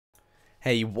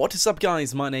Hey, what is up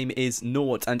guys, my name is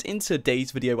Nort, and in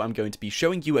today's video I'm going to be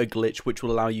showing you a glitch which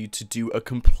will allow you to do a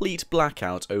complete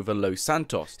blackout over Los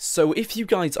Santos. So if you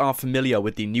guys are familiar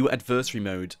with the new adversary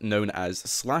mode known as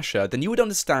Slasher, then you would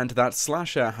understand that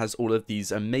Slasher has all of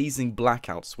these amazing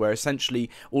blackouts where essentially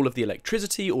all of the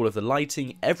electricity, all of the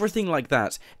lighting, everything like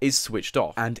that is switched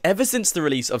off. And ever since the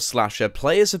release of Slasher,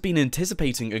 players have been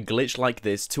anticipating a glitch like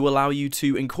this to allow you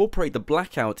to incorporate the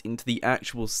blackout into the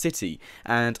actual city,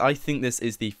 and I think this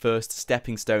is the first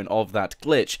stepping stone of that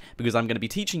glitch, because I'm going to be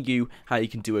teaching you how you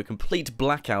can do a complete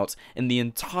blackout in the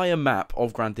entire map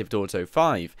of Grand Theft Auto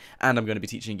 5, and I'm going to be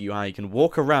teaching you how you can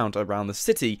walk around the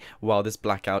city while this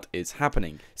blackout is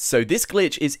happening. So this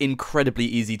glitch is incredibly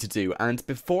easy to do, and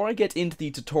before I get into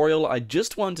the tutorial, I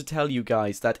just want to tell you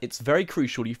guys that it's very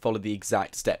crucial you follow the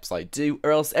exact steps I do,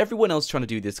 or else everyone else trying to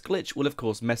do this glitch will of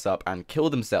course mess up and kill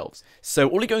themselves. So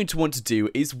all you're going to want to do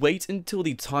is wait until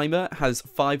the timer has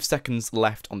 5 seconds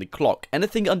left on the clock.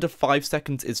 Anything under 5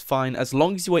 seconds is fine as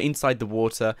long as you are inside the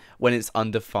water when it's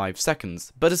under 5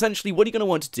 seconds. But essentially what you're going to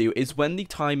want to do is when the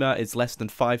timer is less than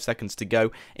 5 seconds to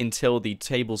go until the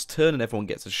tables turn and everyone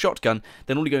gets a shotgun,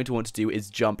 then all you're going to want to do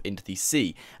is jump into the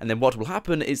sea. And then what will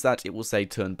happen is that it will say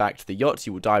turn back to the yacht,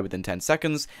 you will die within 10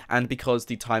 seconds, and because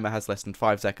the timer has less than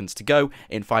 5 seconds to go,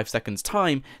 in 5 seconds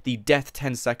time, the death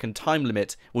 10-second time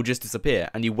limit will just disappear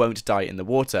and you won't die in the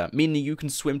water, meaning you can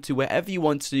swim to wherever you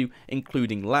want to,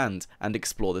 including land, and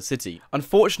explore the city.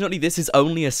 Unfortunately, this is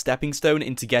only a stepping stone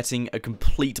into getting a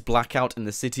complete blackout in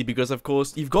the city, because of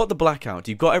course, you've got the blackout,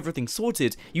 you've got everything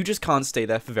sorted, you just can't stay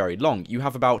there for very long. You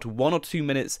have about 1 or 2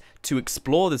 minutes to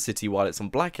explore the city while it's on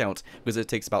blackout, because it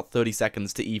takes about 30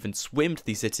 seconds to even swim to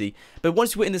the city. But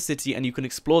once you're in the city and you can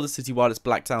explore the city while it's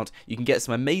blacked out, you can get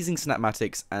some amazing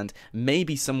cinematics, and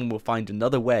maybe someone will find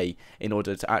another way in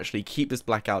order to actually keep this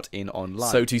blackout in online.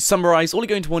 So to summarize, all you're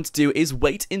going to want to do is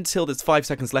wait until there's 5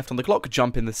 seconds left on the clock,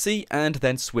 jump in the sea, and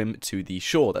then swim to the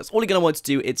shore. That's all you're going to want to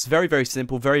do. It's very, very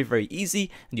simple, very, very easy,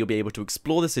 and you'll be able to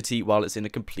explore the city while it's in a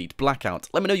complete blackout.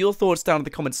 Let me know your thoughts down in the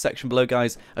comments section below,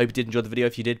 guys. I hope you did enjoy the video.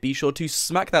 If you did, be sure to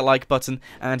smack that like button,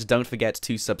 and don't forget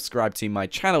to subscribe to my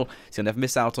channel so you'll never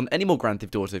miss out on any more Grand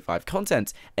Theft Auto 5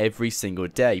 content every single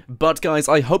day. But guys,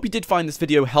 I hope you did find this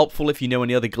video helpful. If you know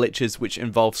any other glitches which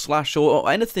involve Slash or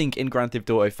anything in Grand Theft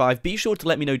Auto 5, be sure to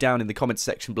let me know down in the comments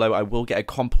section below. I will get a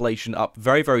compilation up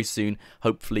very, very soon,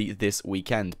 hopefully this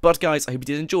weekend. But guys, I hope you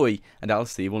did enjoy, and I'll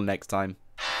see you all next time.